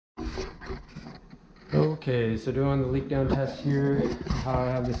Okay, so doing the leak down test here. How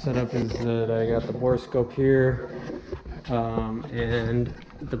I have this set up is that I got the bore scope here, and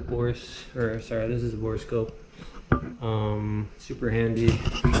the this is the bore scope. Super handy.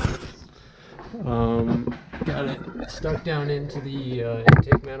 Got it stuck down into the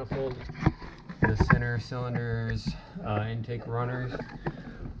intake manifold, the center cylinder's intake runners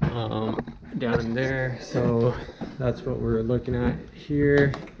down in there. So that's what we're looking at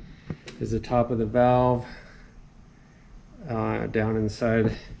here. Is the top of the valve down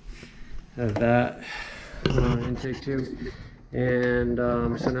inside of that intake tube. And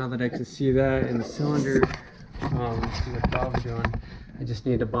so now that I can see that in the cylinder, what the valve's doing, I just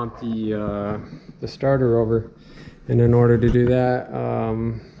need to bump the starter over. And in order to do that,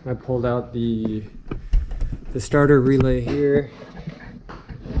 I pulled out the starter relay here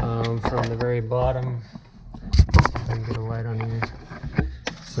from the very bottom. If I can get a light on here.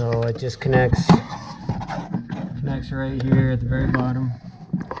 So it just connects right here at the very bottom,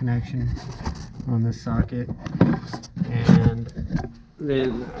 connection on the socket. And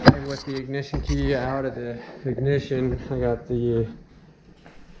then with the ignition key out of the ignition, I got the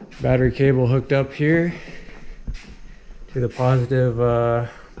battery cable hooked up here to the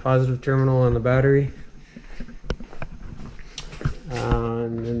positive terminal on the battery.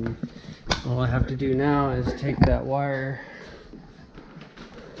 And then all I have to do now is take that wire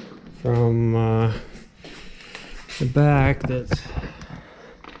from the back that's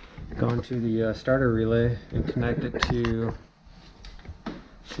gone to the starter relay and connect it to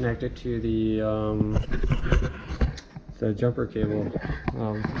the jumper cable,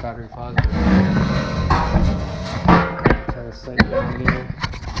 battery positive. Try to sight down here,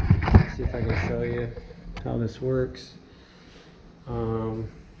 see if I can show you how this works.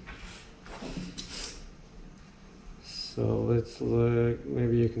 So let's look,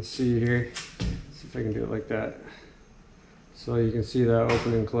 maybe you can see here, see if I can do it like that. So you can see that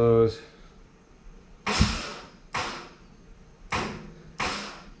open and close.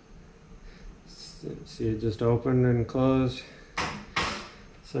 See it just opened and closed.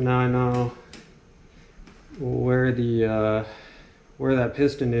 So now I know where that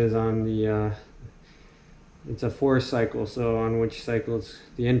piston is on the, it's a 4 cycle, so on which cycle it's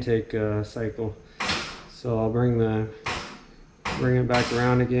the intake cycle. So I'll bring it back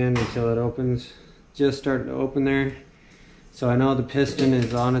around again until it opens. Just starting to open there. So I know the piston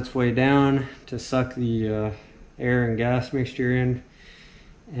is on its way down to suck the air and gas mixture in.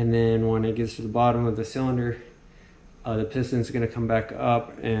 And then when it gets to the bottom of the cylinder, the piston's going to come back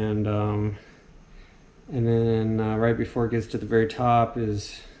up, and then right before it gets to the very top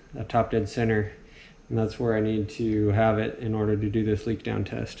is a top dead center. And that's where I need to have it in order to do this leak down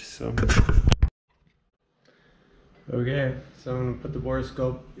test. So. Okay, so I'm going to put the bore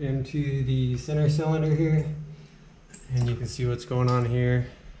scope into the center cylinder here, and you can see what's going on here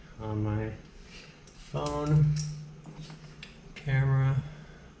on my phone camera,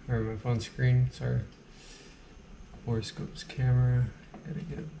 or my phone screen, sorry. Bore scope's camera, gotta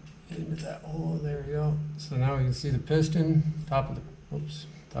get it into that hole, there we go. So now we can see the piston, top of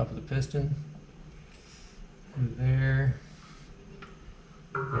the piston there.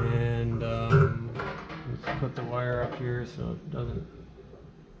 And put the wire up here so it doesn't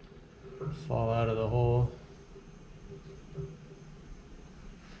fall out of the hole.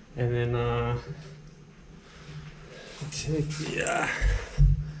 And then take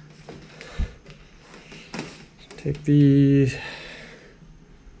the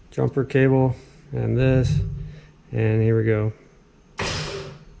jumper cable and this, and here we go.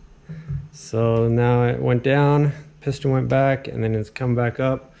 So now it went down, piston went back, and then it's come back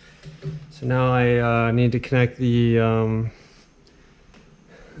up. So now I need to connect the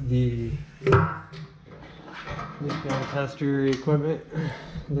leak down tester equipment.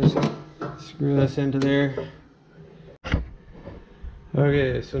 Screw this into there.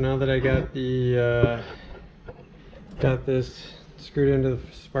 Okay, so now that I got got this screwed into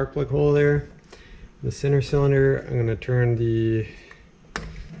the spark plug hole there, the center cylinder, I'm gonna turn the.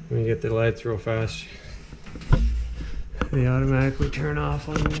 Let me get the lights real fast. They automatically turn off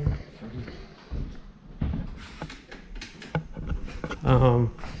on you.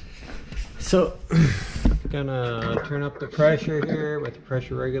 So gonna turn up the pressure here with the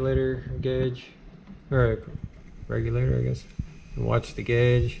pressure regulator gauge, or regulator, I guess, and watch the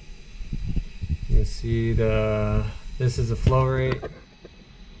gauge. You can see this is the flow rate.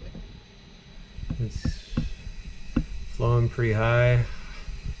 It's flowing pretty high,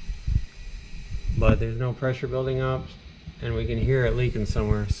 but there's no pressure building up, and we can hear it leaking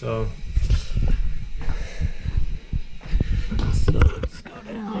somewhere. So let's go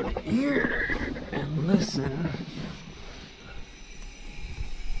down here and this,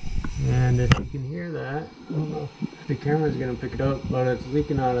 and if you can hear that, I don't know if the camera's gonna pick it up, but it's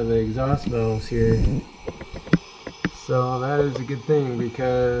leaking out of the exhaust valves here. So that is a good thing,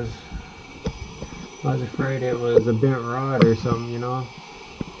 because I was afraid it was a bent rod or something, you know.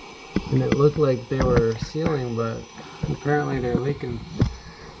 And it looked like they were sealing, but apparently they're leaking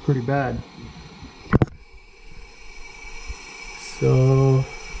pretty bad. So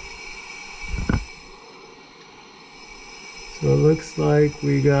it looks like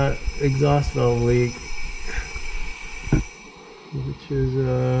we got exhaust valve leak, which is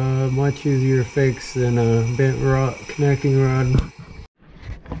a much easier fix than a bent rod, connecting rod.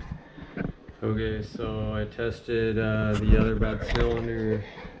 Okay, so I tested the other bad cylinder,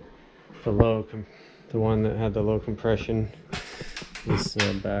 the one that had the low compression. This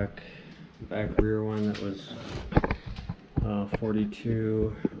back rear one that was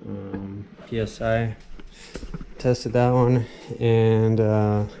 42 psi. Tested that one, and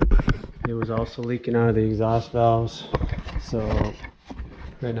it was also leaking out of the exhaust valves. So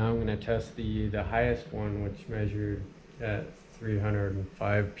right now I'm going to test the highest one, which measured at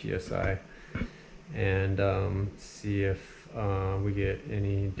 305 psi, and see if we get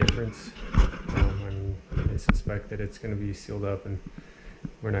any difference. And I suspect that it's going to be sealed up, and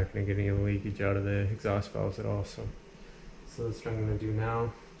we're not going to get any leakage out of the exhaust valves at all. So that's what I'm going to do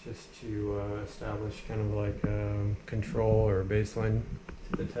now, just to establish kind of like a control or baseline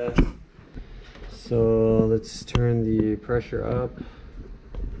to the test. So let's turn the pressure up,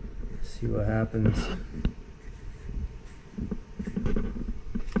 see what happens.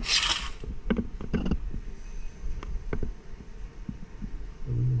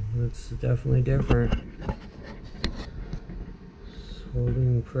 That's definitely different. Just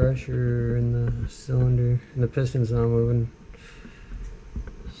holding pressure in the cylinder, and the piston's not moving.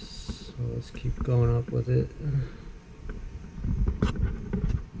 So let's keep going up with it.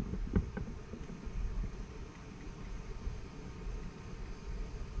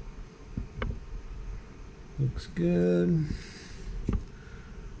 Looks good.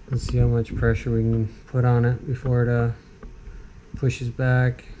 Let's see how much pressure we can put on it before it pushes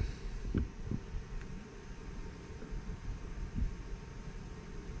back.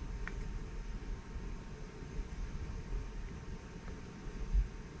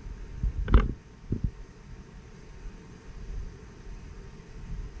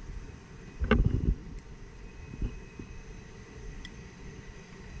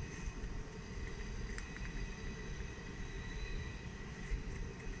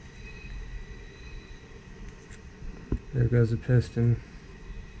 There goes the piston.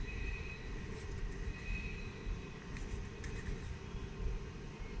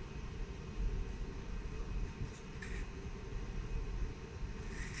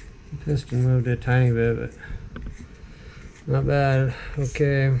 The piston moved a tiny bit, but not bad.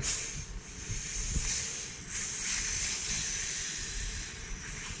 Okay. So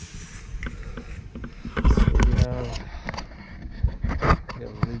we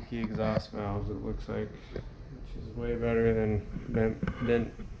have leaky exhaust valves, it looks like, which is way better than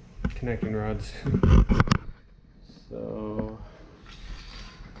bent connecting rods. So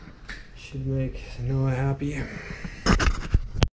should make Noah happy.